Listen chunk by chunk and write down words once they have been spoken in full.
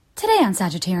Today on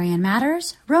Sagittarian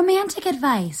Matters, romantic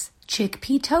advice,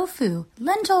 chickpea tofu,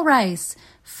 lentil rice,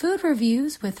 food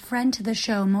reviews with friend to the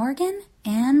show Morgan,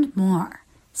 and more.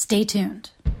 Stay tuned.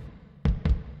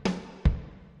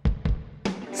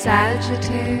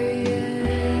 Sagittarian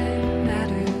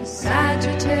Matters,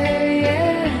 Sagittarian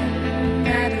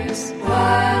Matters,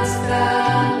 what's the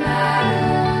matter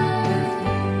with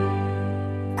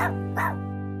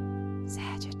you?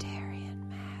 Sagittarian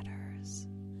Matters.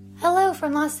 Hello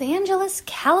from Los Angeles,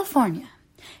 California.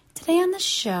 Today on the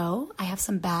show, I have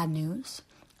some bad news,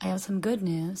 I have some good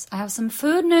news, I have some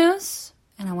food news,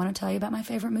 and I want to tell you about my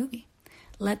favorite movie.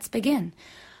 Let's begin.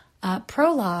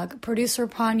 Prologue, producer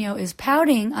Ponyo is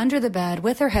pouting under the bed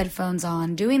with her headphones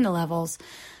on, doing the levels.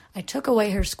 I took away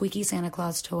her squeaky Santa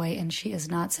Claus toy, and she is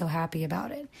not so happy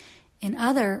about it. In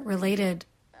other related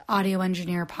audio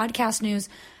engineer podcast news,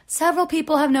 several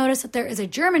people have noticed that there is a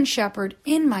German Shepherd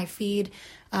in my feed.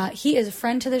 He is a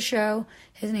friend to the show.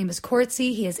 His name is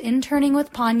Courtsy. He is interning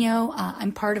with Ponyo.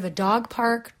 I'm part of a dog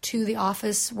park to the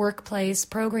office workplace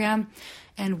program,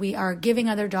 and we are giving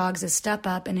other dogs a step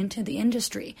up and into the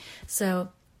industry. So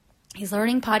he's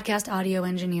learning podcast audio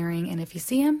engineering, and if you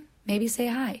see him, maybe say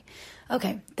hi.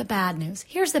 Okay, the bad news.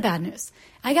 Here's the bad news.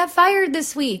 I got fired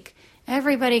this week.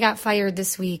 Everybody got fired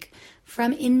this week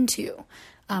from Into.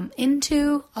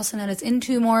 Into, also known as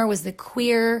Into More, was the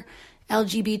queer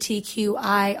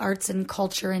LGBTQI arts and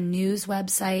culture and news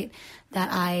website that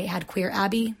I had Queer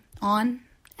Abby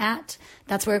at.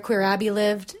 That's where Queer Abby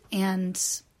lived, and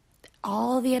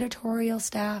all the editorial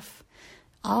staff,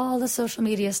 all the social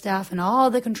media staff, and all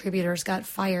the contributors got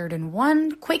fired in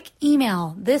one quick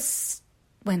email this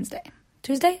Wednesday.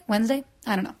 Tuesday? Wednesday?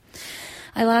 I don't know.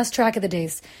 I lost track of the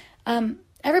days.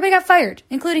 Everybody got fired,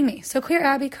 including me. So Queer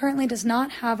Abby currently does not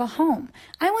have a home.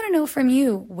 I want to know from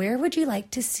you, where would you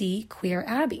like to see Queer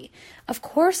Abby? Of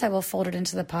course I will fold it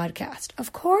into the podcast.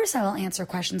 Of course I will answer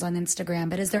questions on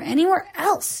Instagram. But is there anywhere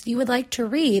else you would like to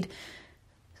read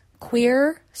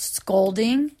queer,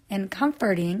 scolding, and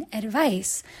comforting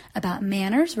advice about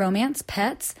manners, romance,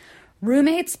 pets,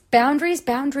 roommates, boundaries,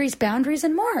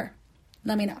 and more?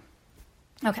 Let me know.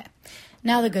 Okay,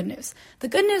 now the good news. The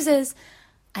good news is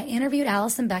I interviewed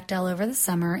Allison Bechdel over the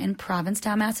summer in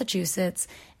Provincetown, Massachusetts,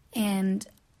 and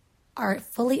our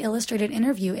fully illustrated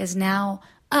interview is now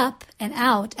up and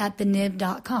out at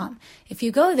thenib.com. If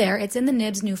you go there, it's in the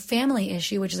Nib's new family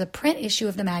issue, which is a print issue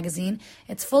of the magazine.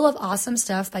 It's full of awesome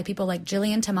stuff by people like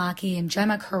Jillian Tamaki and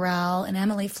Gemma Corral and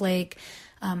Emily Flake.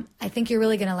 I think you're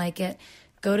really going to like it.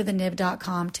 Go to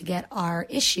thenib.com to get our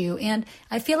issue. And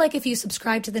I feel like if you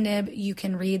subscribe to the Nib, you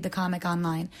can read the comic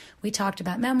online. We talked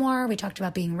about memoir. We talked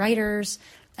about being writers,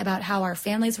 about how our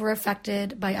families were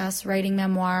affected by us writing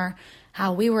memoir,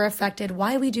 how we were affected,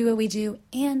 why we do what we do,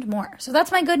 and more. So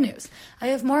that's my good news. I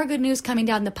have more good news coming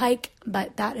down the pike,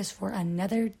 but that is for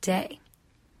another day.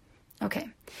 Okay,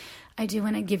 I do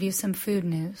want to give you some food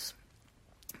news.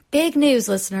 Big news,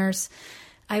 listeners.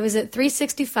 I was at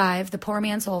 365, the poor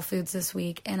man's Whole Foods this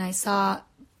week, and I saw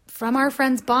from our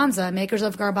friends Bonza, makers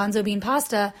of garbanzo bean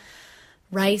pasta,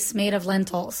 rice made of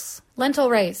lentils. Lentil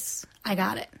rice. I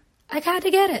got it. I had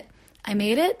to get it. I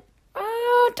made it.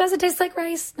 Oh, does it taste like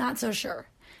rice? Not so sure.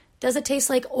 Does it taste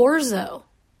like orzo?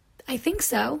 I think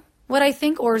so. What I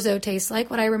think orzo tastes like,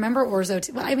 what I remember orzo.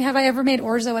 Have I ever made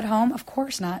orzo at home? Of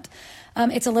course not.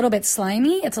 It's a little bit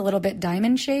slimy. It's a little bit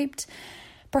diamond-shaped.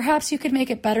 Perhaps you could make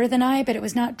it better than I, but it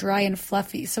was not dry and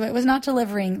fluffy. So it was not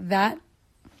delivering that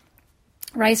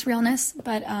rice realness,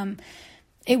 but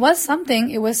it was something.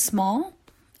 It was small.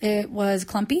 It was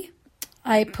clumpy.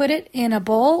 I put it in a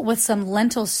bowl with some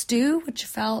lentil stew, which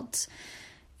felt,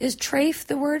 is trafe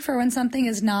the word for when something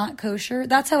is not kosher?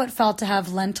 That's how it felt to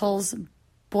have lentils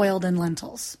boiled in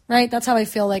lentils, right? That's how I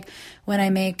feel like when I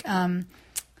make,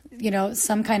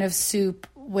 some kind of soup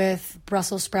with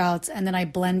Brussels sprouts, and then I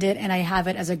blend it and I have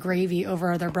it as a gravy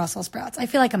over other Brussels sprouts. I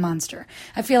feel like a monster.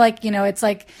 I feel like, it's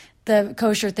like the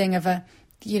kosher thing of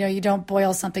you don't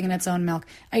boil something in its own milk.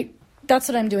 That's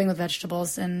what I'm doing with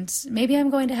vegetables, and maybe I'm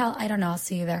going to hell. I don't know. I'll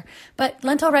see you there. But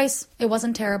lentil rice, it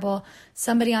wasn't terrible.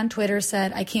 Somebody on Twitter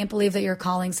said, I can't believe that you're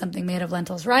calling something made of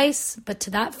lentils rice. But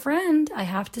to that friend, I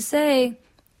have to say,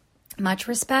 much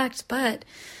respect, but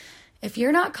if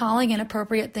you're not calling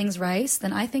inappropriate things rice,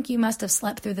 then I think you must have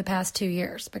slept through the past 2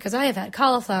 years, because I have had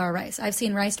cauliflower rice. I've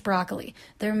seen riced broccoli.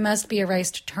 There must be a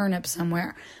riced turnip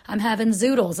somewhere. I'm having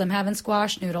zoodles. I'm having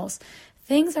squash noodles.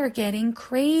 Things are getting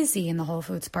crazy in the Whole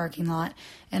Foods parking lot,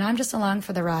 and I'm just along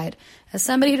for the ride. As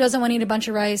somebody who doesn't want to eat a bunch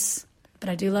of rice, but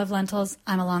I do love lentils,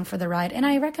 I'm along for the ride, and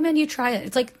I recommend you try it.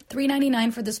 It's like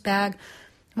 $3.99 for this bag.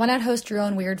 Why not host your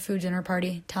own weird food dinner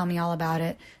party? Tell me all about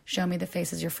it. Show me the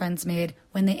faces your friends made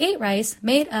when they ate rice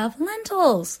made of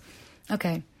lentils.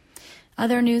 Okay.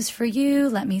 Other news for you.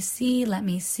 Let me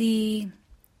see.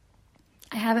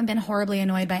 I haven't been horribly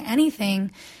annoyed by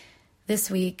anything this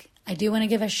week. I do want to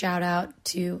give a shout out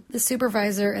to the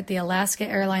supervisor at the Alaska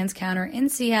Airlines counter in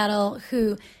Seattle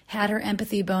who had her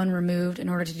empathy bone removed in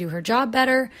order to do her job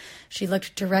better. She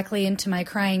looked directly into my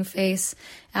crying face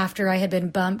after I had been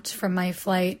bumped from my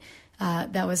flight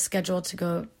that was scheduled to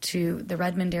go to the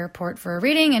Redmond airport for a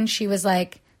reading. And she was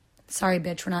like, sorry,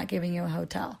 bitch, we're not giving you a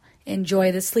hotel.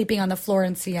 Enjoy the sleeping on the floor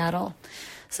in Seattle.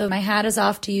 So my hat is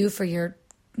off to you for your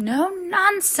no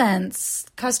nonsense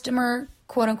customer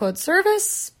quote unquote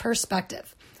service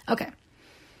perspective. Okay.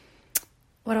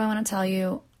 What do I want to tell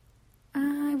you?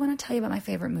 I want to tell you about my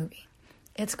favorite movie.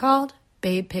 It's called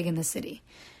Babe, Pig in the City.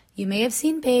 You may have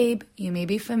seen Babe, you may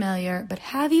be familiar, but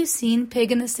have you seen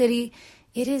Pig in the City?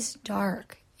 It is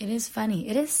dark. It is funny.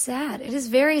 It is sad. It is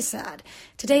very sad.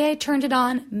 Today I turned it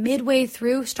on midway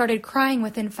through, started crying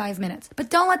within 5 minutes. But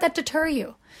don't let that deter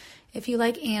you. If you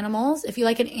like animals, if you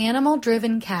like an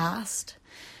animal-driven cast,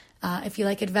 if you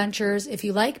like adventures, if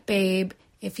you like Babe,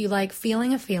 if you like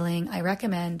feeling a feeling, I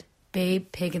recommend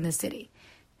Babe, Pig in the City.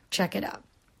 Check it out.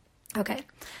 Okay.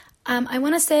 I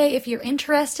want to say if you're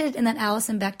interested in that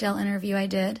Alison Bechdel interview I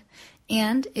did,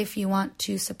 and if you want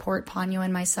to support Ponyo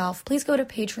and myself, please go to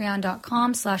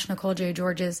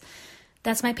patreon.com/NicoleJGeorges.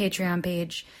 That's my Patreon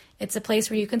page. It's a place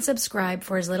where you can subscribe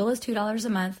for as little as $2 a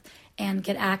month and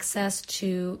get access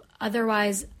to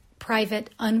otherwise private,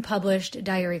 unpublished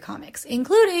diary comics,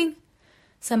 including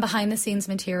some behind-the-scenes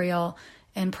material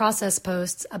and process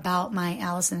posts about my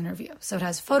Allison interview. So it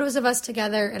has photos of us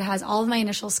together. It has all of my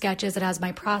initial sketches. It has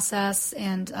my process,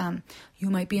 and you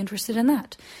might be interested in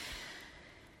that.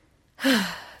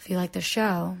 If you like the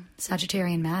show,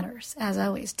 Sagittarian Matters, as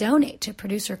always, donate to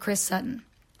producer Chris Sutton,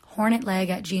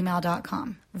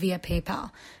 hornetleg@gmail.com via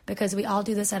PayPal, because we all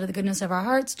do this out of the goodness of our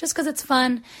hearts, just because it's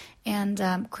fun, and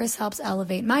Chris helps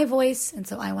elevate my voice, and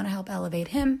so I want to help elevate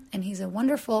him, and he's a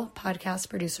wonderful podcast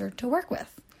producer to work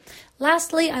with.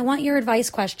 Lastly, I want your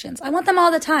advice questions. I want them all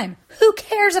the time. Who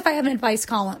cares if I have an advice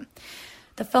column?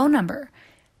 The phone number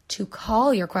to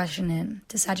call your question in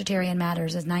to Sagittarian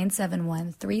Matters is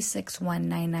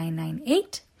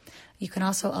 971-361-9998. You can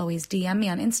also always DM me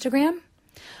on Instagram,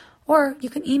 or you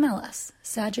can email us,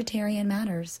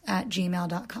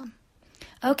 sagittarianmatters@gmail.com.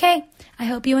 Okay, I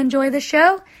hope you enjoy the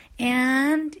show,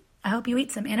 and I hope you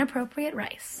eat some inappropriate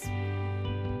rice.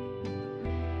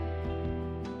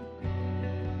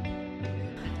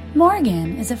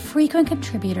 Morgan is a frequent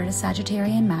contributor to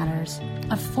Sagittarian Matters,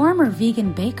 a former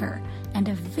vegan baker, and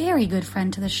a very good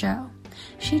friend to the show.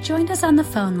 She joined us on the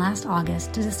phone last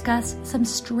August to discuss some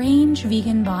strange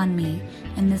vegan banh mi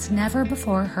in this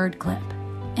never-before-heard clip.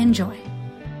 Enjoy.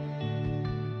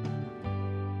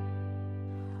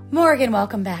 Morgan,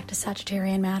 welcome back to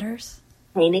Sagittarian Matters.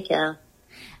 Hey, Nicole.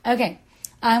 Okay,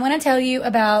 I want to tell you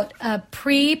about a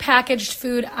pre-packaged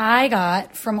food I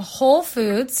got from Whole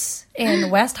Foods in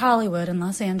West Hollywood in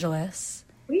Los Angeles.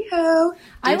 Wee-ho.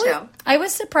 I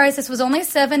was surprised this was only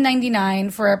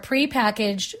 $7.99 for a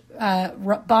pre-packaged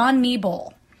banh mi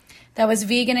bowl that was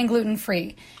vegan and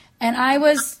gluten-free. And I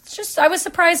was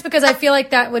surprised because I feel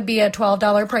like that would be a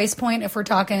 $12 price point if we're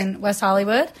talking West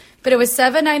Hollywood. But it was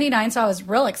 $7.99, so I was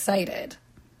real excited.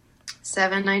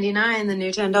 $7.99, the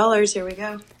new $10. Here we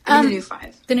go. The new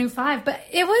 $5. The new $5. But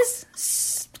it was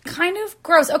kind of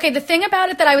gross. Okay, the thing about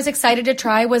it that I was excited to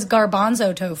try was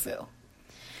garbanzo tofu.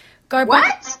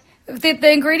 What?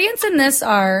 The ingredients in this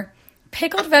are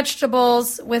pickled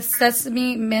vegetables with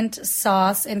sesame mint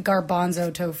sauce and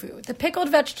garbanzo tofu. The pickled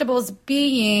vegetables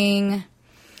being,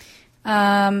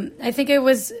 I think it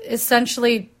was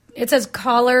essentially, it says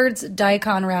collards,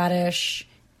 daikon radish,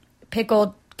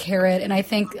 pickled carrot, and I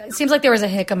think, it seems like there was a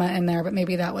jicama in there, but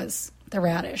maybe that was the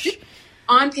radish.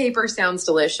 On paper sounds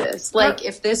delicious. Like,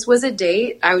 if this was a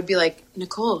date, I would be like,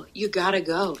 Nicole, you gotta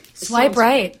go. Swipe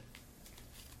right.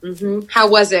 Mm-hmm. How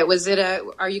was it?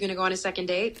 Are you going to go on a second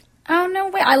date? Oh, no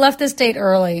way. I left this date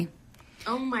early.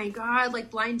 Oh, my God.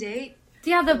 Like, blind date?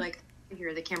 Yeah.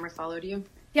 The camera followed you?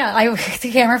 Yeah,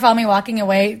 the camera followed me walking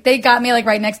away. They got me, like,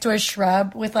 right next to a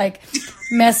shrub with, like,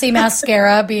 messy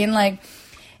mascara being, like,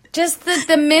 just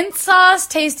the mint sauce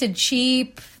tasted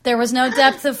cheap. There was no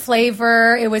depth of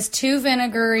flavor. It was too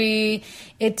vinegary.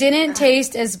 It didn't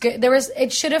taste as good.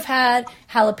 It should have had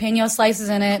jalapeno slices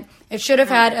in it. It should have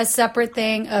had a separate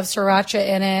thing of sriracha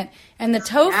in it. And the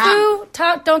tofu,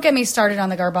 don't get me started on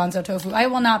the garbanzo tofu. I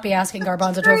will not be asking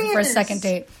garbanzo tofu for a second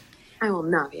date. I will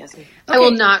not be asking. I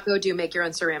will not go do make your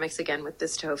own ceramics again with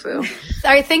this tofu.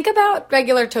 Sorry, think about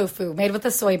regular tofu made with a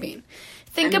soybean.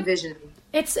 I'm envisioning.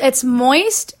 It's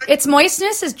moist. Its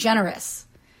moistness is generous.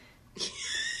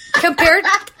 Compared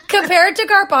to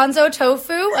garbanzo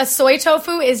tofu, a soy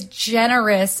tofu is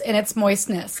generous in its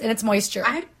moistness, in its moisture.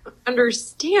 I don't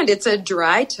understand. It's a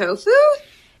dry tofu?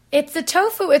 It's the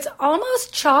tofu. It's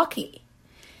almost chalky.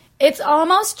 It's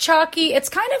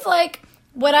kind of like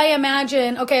what I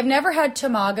imagine. Okay, I've never had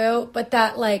tamago, but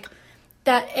that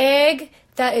egg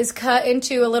that is cut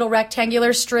into a little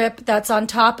rectangular strip that's on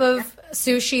top of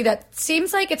sushi that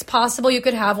seems like it's possible you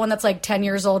could have one that's like 10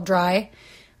 years old dry,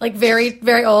 like very,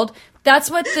 very old. That's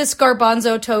what this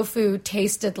garbanzo tofu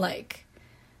tasted like.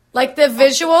 Like the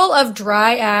visual of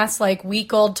dry ass, like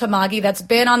week old tamagi that's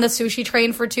been on the sushi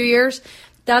train for 2 years.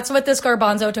 That's what this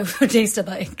garbanzo tofu tasted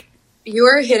like. You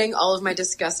are hitting all of my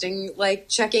disgusting, like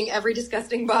checking every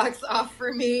disgusting box off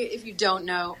for me. If you don't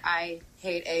know, I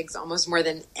hate eggs almost more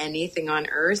than anything on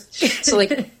earth. So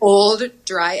like old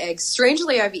dry eggs.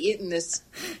 Strangely, I've eaten this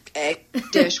egg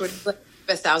dish with like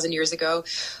 1,000 years ago.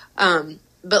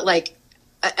 But like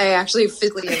I actually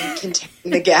physically am containing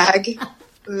the gag.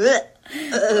 Well,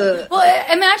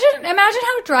 imagine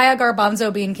how dry a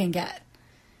garbanzo bean can get.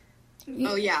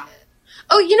 Oh yeah.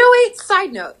 Oh, you know, wait,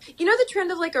 side note. You know the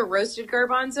trend of like a roasted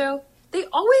garbanzo? They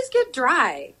always get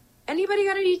dry. Anybody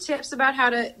got any tips about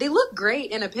how to... They look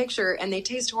great in a picture and they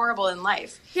taste horrible in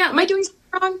life. Yeah. Am I doing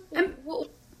something wrong?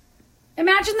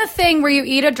 Imagine the thing where you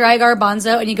eat a dry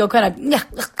garbanzo and you go kind of...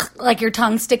 like your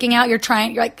tongue sticking out. You're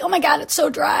like, oh my God, it's so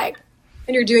dry.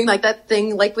 And you're doing like that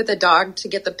thing like with a dog to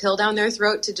get the pill down their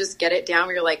throat to just get it down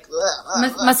where you're like...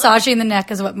 Massaging the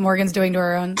neck is what Morgan's doing to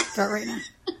her own throat right now.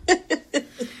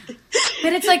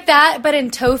 But it's like that, but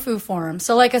in tofu form.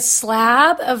 So like a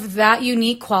slab of that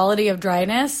unique quality of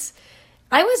dryness.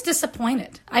 I was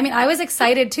disappointed. I mean, I was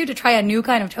excited too to try a new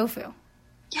kind of tofu.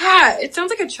 Yeah, it sounds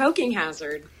like a choking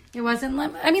hazard. It wasn't.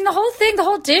 I mean, the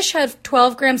whole dish had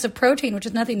 12 grams of protein, which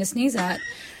is nothing to sneeze at.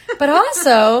 But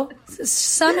also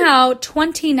somehow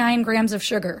 29 grams of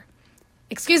sugar.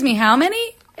 Excuse me, how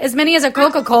many? As many as a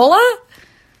Coca-Cola?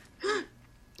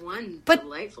 One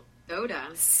delightful soda.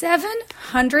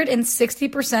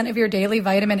 760% of your daily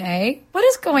vitamin A? What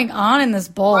is going on in this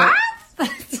bowl? What? How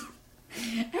do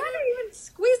you even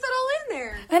squeeze that all in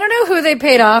there? I don't know who they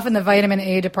paid off in the vitamin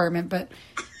A department, but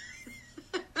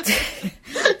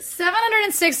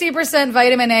 760%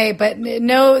 vitamin A, but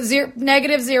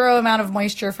negative zero amount of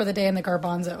moisture for the day in the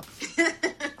garbanzo.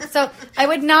 So I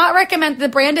would not recommend. The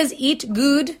brand is Eat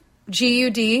Good,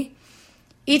 G-U-D.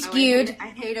 Eat Good. I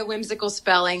hate a whimsical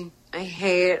spelling. I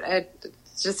hate it.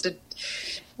 It's just a...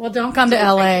 Well, don't come to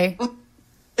L.A. Where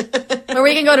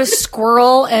we can go to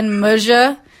Squirrel and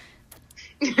Muzha.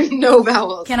 No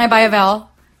vowels. Can I buy a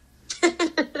vowel?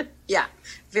 Yeah.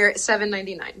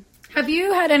 $7.99. Have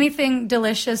you had anything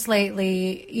delicious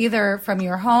lately, either from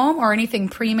your home or anything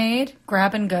pre-made?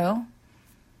 Grab and go?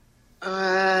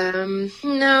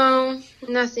 No,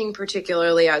 nothing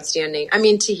particularly outstanding. I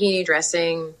mean, tahini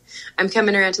dressing. I'm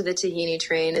coming around to the tahini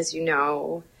train, as you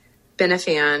know. Been a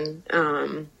fan.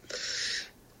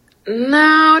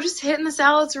 No, just hitting the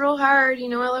salads real hard. You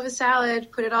know, I love a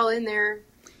salad. Put it all in there.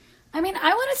 I mean,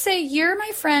 I want to say you're my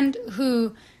friend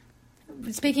who,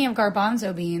 speaking of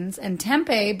garbanzo beans and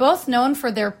tempeh, both known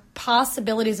for their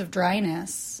possibilities of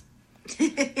dryness.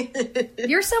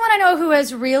 You're someone I know who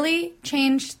has really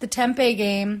changed the tempeh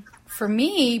game for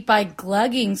me by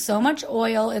glugging so much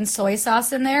oil and soy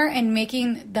sauce in there and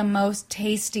making the most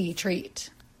tasty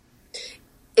treat.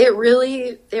 It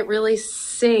really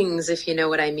sings, if you know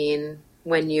what I mean,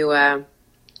 when you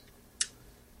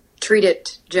treat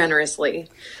it generously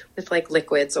with like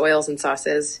liquids, oils, and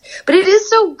sauces. But it is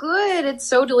so good. It's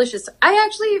so delicious.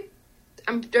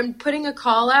 I'm putting a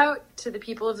call out to the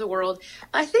people of the world.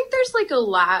 I think there's like a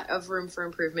lot of room for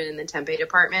improvement in the tempeh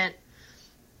department.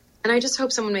 And I just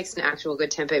hope someone makes an actual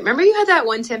good tempeh. Remember you had that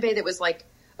one tempeh that was like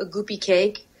a goopy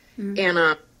cake and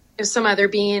it was some other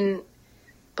bean.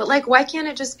 But like, why can't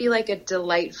it just be like a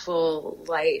delightful,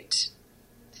 light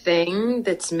thing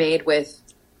that's made with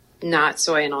not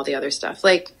soy and all the other stuff?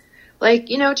 Like,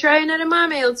 you know, try an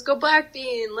edamame. Let's go black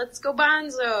bean. Let's go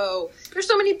banzo. There's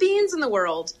so many beans in the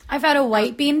world. I've had a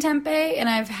white bean tempeh and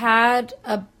I've had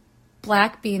a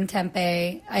black bean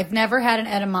tempeh. I've never had an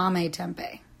edamame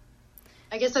tempeh.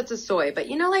 I guess that's a soy, but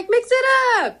you know, like mix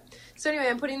it up. So anyway,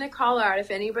 I'm putting the call out. If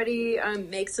anybody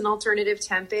makes an alternative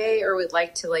tempeh or would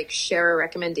like to like share a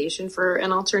recommendation for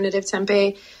an alternative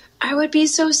tempeh, I would be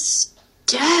so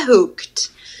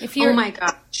stoked. Oh my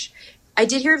gosh. I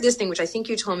did hear of this thing, which I think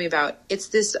you told me about. It's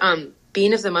this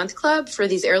Bean of the Month Club for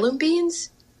these heirloom beans.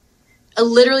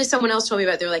 literally someone else told me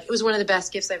about it. They're like, it was one of the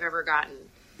best gifts I've ever gotten.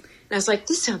 And I was like,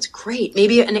 this sounds great.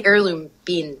 Maybe an heirloom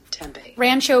bean tempeh.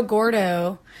 Rancho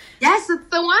Gordo. Yes, that's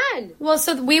the one. Well,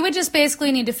 so we would just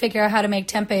basically need to figure out how to make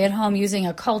tempeh at home using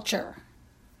a culture.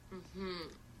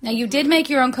 Now, you did make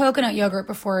your own coconut yogurt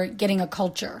before getting a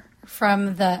culture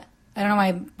from the, I don't know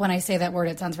why when I say that word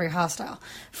it sounds very hostile,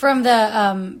 from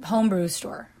the homebrew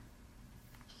store.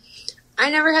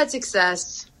 I never had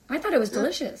success. I thought it was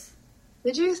delicious.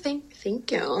 Did you think?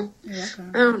 Thank you. You're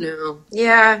welcome. I don't know.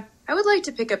 Yeah, I would like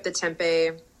to pick up the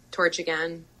tempeh torch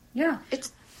again. Yeah.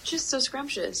 It's just so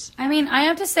scrumptious. I mean, I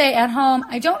have to say, at home,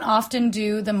 I don't often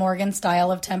do the Morgan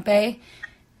style of tempeh.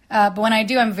 But when I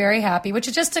do, I'm very happy, which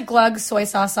is just to glug soy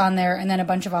sauce on there and then a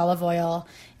bunch of olive oil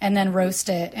and then roast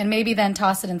it and maybe then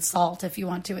toss it in salt if you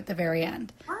want to at the very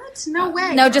end. What? No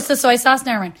way. No, just the soy sauce.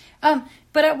 Never mind.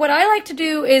 But what I like to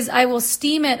do is I will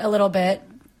steam it a little bit.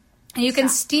 And you can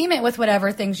steam it with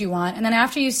whatever things you want. And then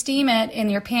after you steam it in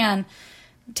your pan,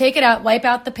 take it out, wipe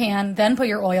out the pan, then put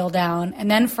your oil down, and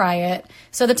then fry it.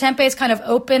 So the tempeh is kind of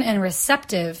open and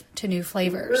receptive to new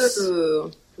flavors.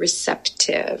 Ooh,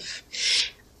 receptive.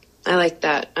 I like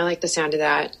that. I like the sound of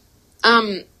that.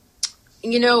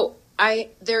 You know,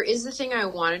 there is the thing I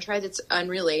want to try that's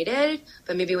unrelated,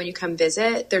 but maybe when you come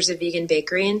visit, there's a vegan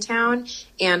bakery in town,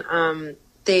 and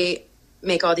they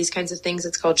make all these kinds of things.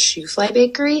 It's called Shoe Fly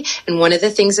Bakery, and one of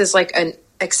the things is like an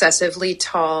excessively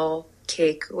tall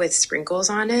cake with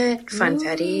sprinkles on it,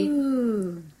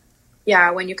 funfetti. Yeah,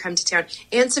 when you come to town,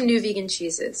 and some new vegan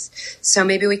cheeses. So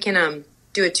maybe we can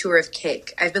do a tour of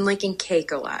cake. I've been liking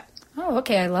cake a lot. Oh,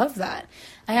 okay. I love that.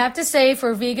 I have to say,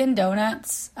 for vegan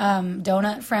donuts,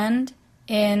 Donut Friend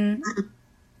in,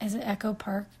 is it Echo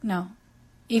Park? No.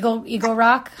 Eagle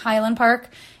Rock, Highland Park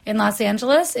in Los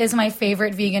Angeles is my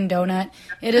favorite vegan donut.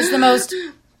 It is the most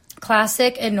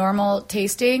classic and normal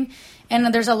tasting.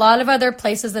 And there's a lot of other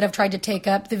places that have tried to take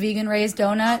up the vegan raised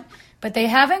donut, but they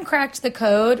haven't cracked the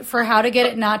code for how to get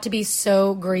it not to be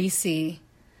so greasy.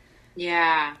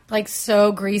 Yeah. Like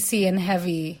so greasy and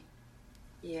heavy.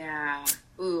 Yeah.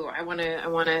 Ooh, I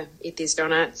wanna eat these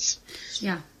donuts.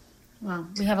 Yeah. Well,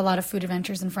 we have a lot of food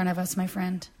adventures in front of us, my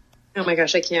friend. Oh my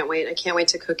gosh, I can't wait. I can't wait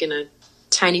to cook in a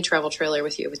tiny travel trailer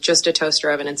with you with just a toaster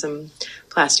oven and some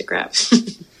plastic wrap.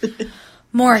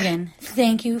 Morgan,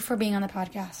 thank you for being on the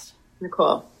podcast.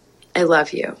 Nicole, I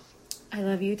love you. I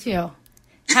love you too.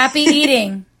 Happy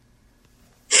eating.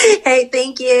 Hey,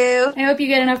 thank you. I hope you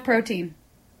get enough protein.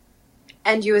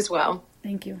 And you as well.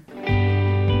 Thank you.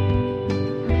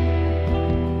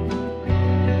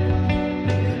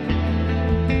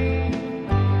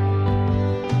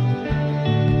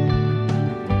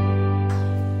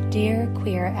 Dear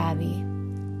Queer Abby,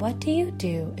 what do you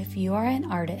do if you are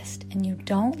an artist and you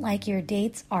don't like your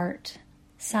date's art?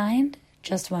 Signed,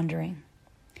 Just Wondering.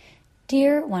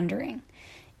 Dear Wondering,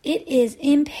 it is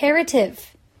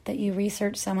imperative that you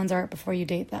research someone's art before you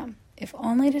date them, if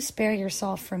only to spare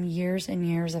yourself from years and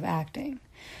years of acting.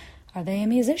 Are they a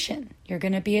musician? You're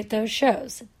going to be at those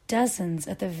shows, dozens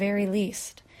at the very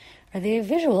least. Are they a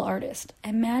visual artist?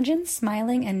 Imagine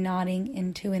smiling and nodding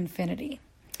into infinity.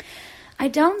 I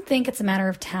don't think it's a matter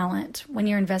of talent when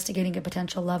you're investigating a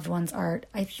potential loved one's art.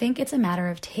 I think it's a matter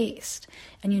of taste,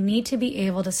 and you need to be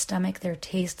able to stomach their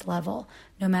taste level,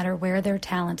 no matter where their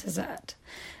talent is at.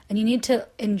 And you need to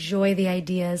enjoy the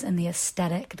ideas and the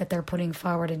aesthetic that they're putting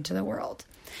forward into the world.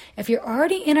 If you're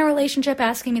already in a relationship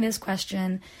asking me this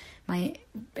question, my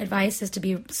advice is to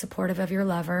be supportive of your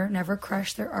lover, never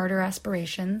crush their art or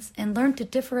aspirations, and learn to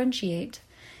differentiate.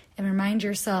 And remind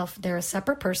yourself they're a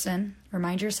separate person.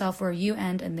 Remind yourself where you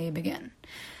end and they begin.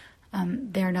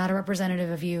 They're not a representative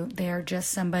of you. They are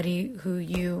just somebody who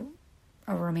you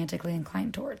are romantically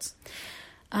inclined towards.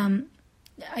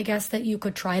 I guess that you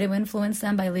could try to influence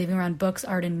them by leaving around books,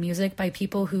 art, and music by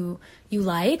people who you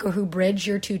like or who bridge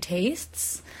your two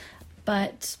tastes.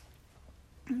 But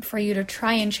for you to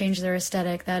try and change their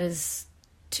aesthetic, that is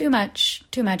too much.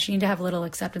 You need to have a little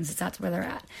acceptance that that's where they're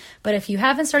at. But if you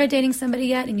haven't started dating somebody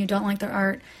yet and you don't like their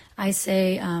art, I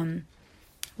say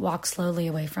walk slowly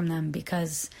away from them,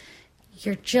 because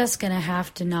you're just going to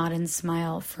have to nod and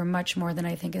smile for much more than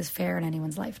I think is fair in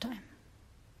anyone's lifetime.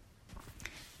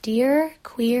 Dear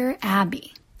Queer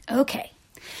Abby, okay,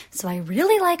 so I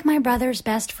really like my brother's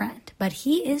best friend, but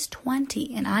he is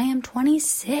 20 and I am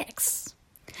 26.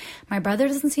 My brother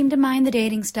doesn't seem to mind the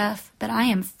dating stuff, but I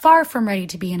am far from ready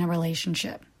to be in a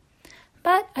relationship.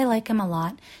 But I like him a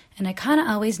lot, and I kind of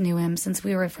always knew him since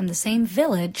we were from the same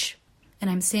village, and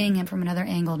I'm seeing him from another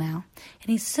angle now,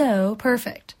 and he's so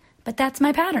perfect. But that's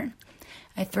my pattern.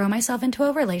 I throw myself into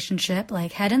a relationship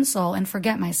like head and soul and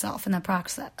forget myself in the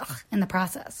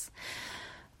process.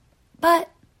 But,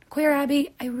 Queer Abby,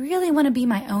 I really want to be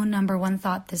my own number one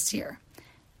thought this year.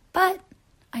 But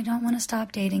I don't want to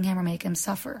stop dating him or make him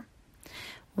suffer.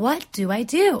 What do I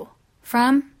do?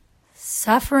 From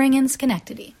Suffering in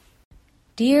Schenectady.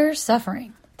 Dear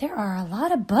Suffering, there are a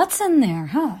lot of butts in there,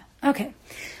 huh? Okay.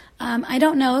 I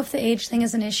don't know if the age thing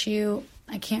is an issue.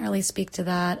 I can't really speak to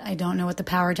that. I don't know what the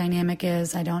power dynamic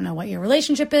is. I don't know what your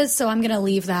relationship is, so I'm going to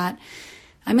leave that.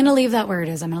 I'm going to leave that where it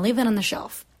is. I'm going to leave it on the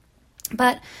shelf.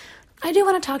 But I do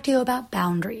want to talk to you about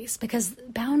boundaries, because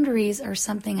boundaries are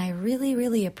something I really,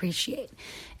 really appreciate.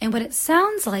 And what it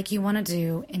sounds like you want to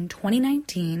do in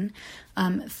 2019,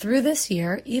 through this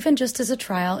year, even just as a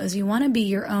trial, is you want to be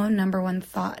your own number one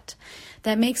thought.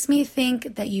 That makes me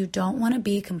think that you don't want to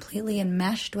be completely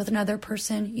enmeshed with another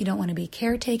person. You don't want to be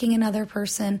caretaking another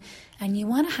person, and you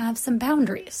want to have some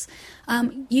boundaries.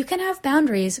 You can have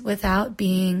boundaries without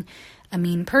being a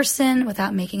mean person,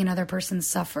 without making another person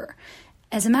suffer.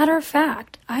 As a matter of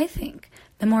fact, I think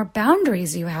the more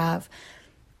boundaries you have,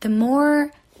 the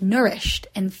more nourished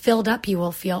and filled up you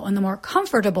will feel, and the more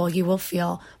comfortable you will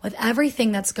feel with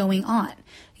everything that's going on.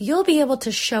 You'll be able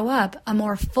to show up a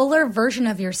more fuller version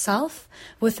of yourself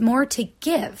with more to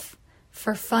give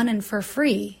for fun and for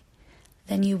free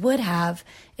than you would have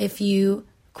if you,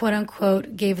 quote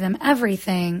unquote, gave them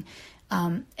everything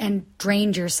and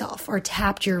drained yourself or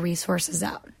tapped your resources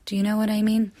out. Do you know what I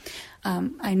mean?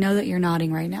 I know that you're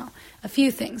nodding right now. A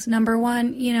few things. Number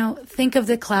one, think of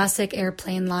the classic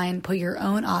airplane line, put your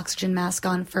own oxygen mask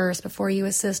on first before you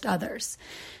assist others.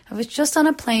 I was just on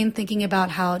a plane thinking about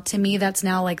how, to me, that's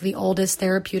now like the oldest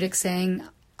therapeutic saying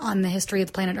on the history of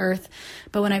the planet Earth.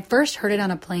 But when I first heard it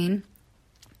on a plane,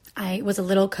 I was a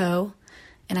little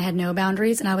and I had no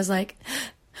boundaries, and I was like,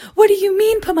 what do you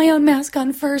mean put my own mask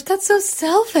on first? That's so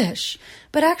selfish.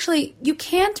 But actually, you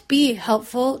can't be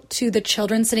helpful to the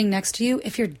children sitting next to you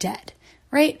if you're dead,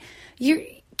 right? You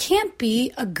can't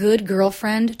be a good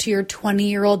girlfriend to your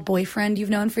 20-year-old boyfriend you've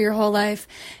known for your whole life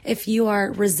if you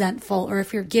are resentful, or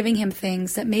if you're giving him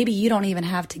things that maybe you don't even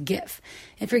have to give.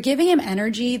 If you're giving him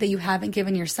energy that you haven't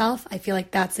given yourself, I feel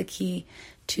like that's the key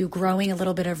to growing a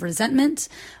little bit of resentment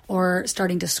or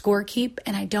starting to score keep,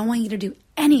 and I don't want you to do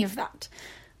any of that.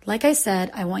 Like I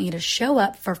said, I want you to show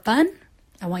up for fun.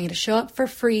 I want you to show up for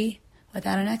free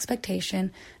without an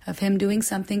expectation of him doing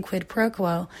something quid pro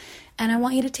quo. And I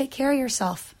want you to take care of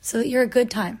yourself so that you're a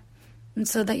good time. And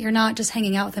so that you're not just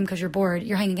hanging out with him because you're bored.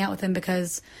 You're hanging out with him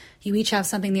because you each have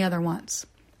something the other wants.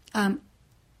 I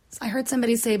heard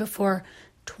somebody say before,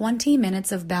 20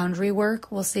 minutes of boundary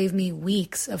work will save me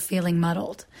weeks of feeling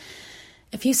muddled.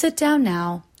 If you sit down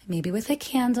now, maybe with a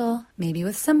candle, maybe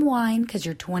with some wine, because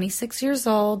you're 26 years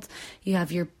old, you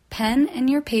have your pen and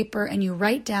your paper, and you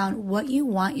write down what you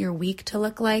want your week to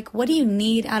look like. What do you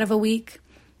need out of a week?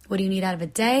 What do you need out of a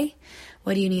day?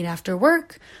 What do you need after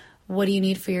work? What do you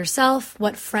need for yourself?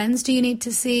 What friends do you need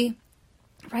to see?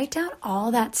 Write down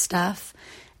all that stuff,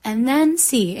 and then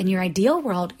see, in your ideal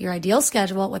world, your ideal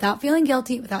schedule, without feeling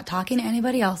guilty, without talking to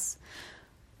anybody else,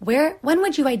 when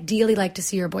would you ideally like to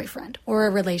see your boyfriend or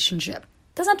a relationship?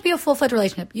 It doesn't have to be a full-fledged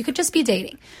relationship. You could just be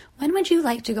dating. When would you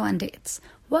like to go on dates?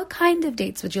 What kind of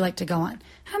dates would you like to go on?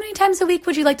 How many times a week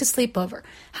would you like to sleep over?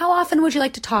 How often would you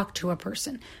like to talk to a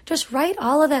person? Just write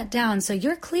all of that down so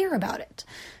you're clear about it.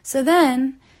 So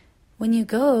then, when you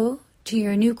go to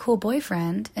your new cool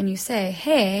boyfriend and you say,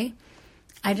 hey,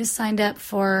 I just signed up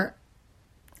for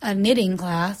a knitting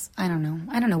class. I don't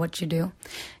know what you do.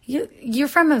 You're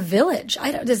from a village.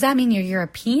 Does that mean you're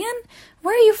European?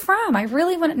 Where are you from? I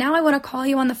want to call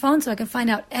you on the phone so I can find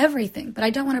out everything, but I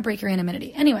don't want to break your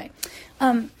anonymity. Anyway,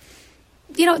 then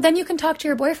you can talk to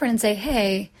your boyfriend and say,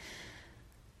 hey,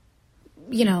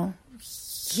 you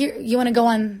want to go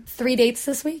on 3 dates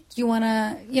this week? You want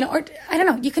to, or I don't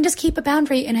know. You can just keep a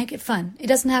boundary and make it fun. It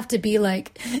doesn't have to be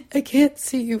like, I can't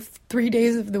see you 3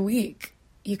 days of the week.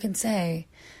 You can say,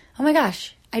 oh my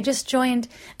gosh, I just joined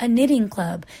a knitting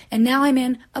club, and now I'm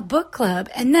in a book club.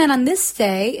 And then on this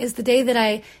day is the day that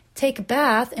I take a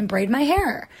bath and braid my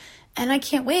hair. And I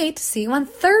can't wait to see you on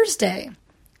Thursday,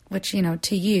 which,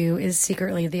 to you is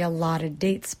secretly the allotted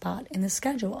date spot in the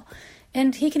schedule.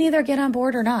 And he can either get on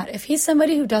board or not. If he's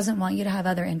somebody who doesn't want you to have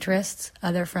other interests,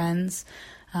 other friends,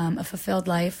 a fulfilled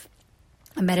life,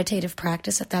 a meditative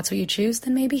practice, if that's what you choose,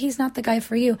 then maybe he's not the guy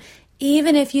for you,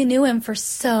 even if you knew him for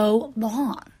so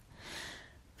long.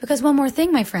 Because one more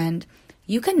thing, my friend,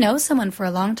 you can know someone for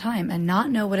a long time and not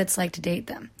know what it's like to date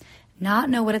them, not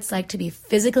know what it's like to be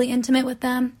physically intimate with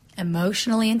them,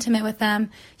 emotionally intimate with them.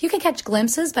 You can catch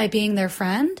glimpses by being their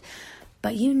friend,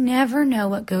 But you never know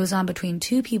what goes on between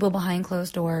two people behind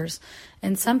closed doors.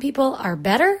 And some people are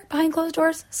better behind closed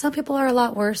doors. Some people are a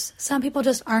lot worse. Some people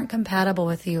just aren't compatible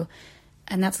with you.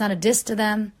 And that's not a diss to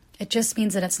them. It just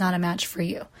means that it's not a match for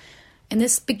you. In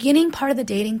this beginning part of the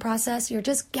dating process, you're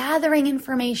just gathering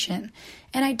information.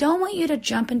 And I don't want you to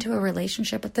jump into a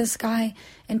relationship with this guy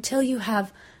until you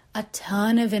have a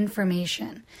ton of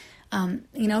information.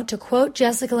 To quote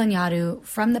Jessica Lanyadoo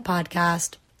from the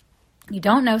podcast, you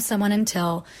don't know someone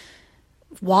until,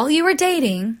 while you were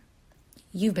dating,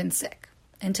 you've been sick.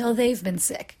 Until they've been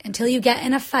sick. Until you get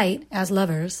in a fight as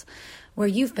lovers where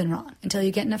you've been wrong. Until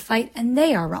you get in a fight and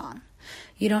they are wrong.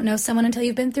 You don't know someone until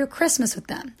you've been through Christmas with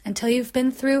them. Until you've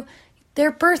been through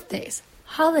their birthdays,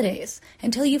 holidays.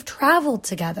 Until you've traveled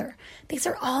together. These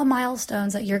are all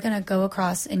milestones that you're going to go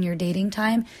across in your dating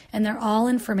time. And they're all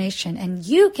information. And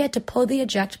you get to pull the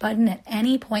eject button at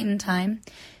any point in time.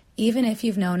 Even if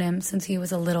you've known him since he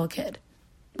was a little kid,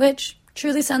 which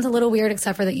truly sounds a little weird,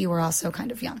 except for that you were also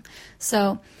kind of young.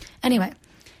 So anyway,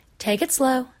 take it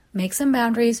slow, make some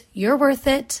boundaries. You're worth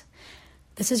it.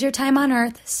 This is your time on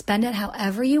earth. Spend it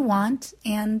however you want.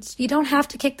 And you don't have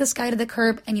to kick this guy to the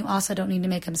curb, and you also don't need to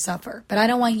make him suffer. But I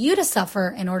don't want you to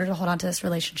suffer in order to hold on to this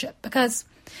relationship, because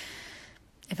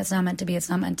if it's not meant to be, it's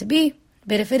not meant to be.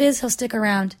 But if it is, he'll stick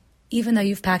around, even though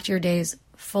you've packed your days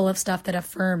full of stuff that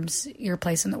affirms your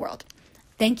place in the world.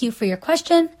 Thank you for your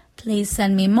question. Please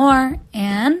send me more,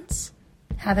 and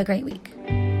have a great week.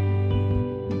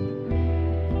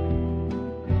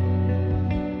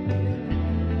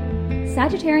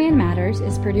 Sagittarian Matters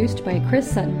is produced by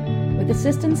Chris Sutton, with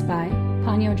assistance by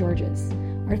Ponyo Georges.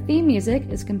 Our theme music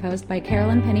is composed by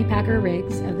Carolyn Pennypacker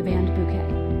Riggs of the band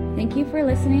Bouquet. Thank you for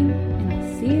listening, and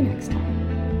I'll see you next time.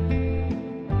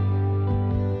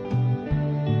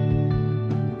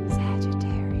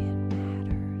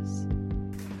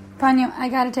 Ponyo, I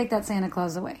gotta take that Santa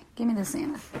Claus away. Give me the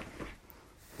Santa.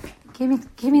 Give me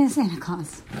the Santa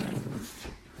Claus.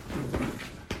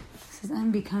 This is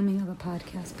unbecoming of a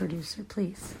podcast producer,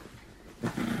 please.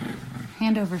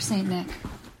 Hand over Saint Nick.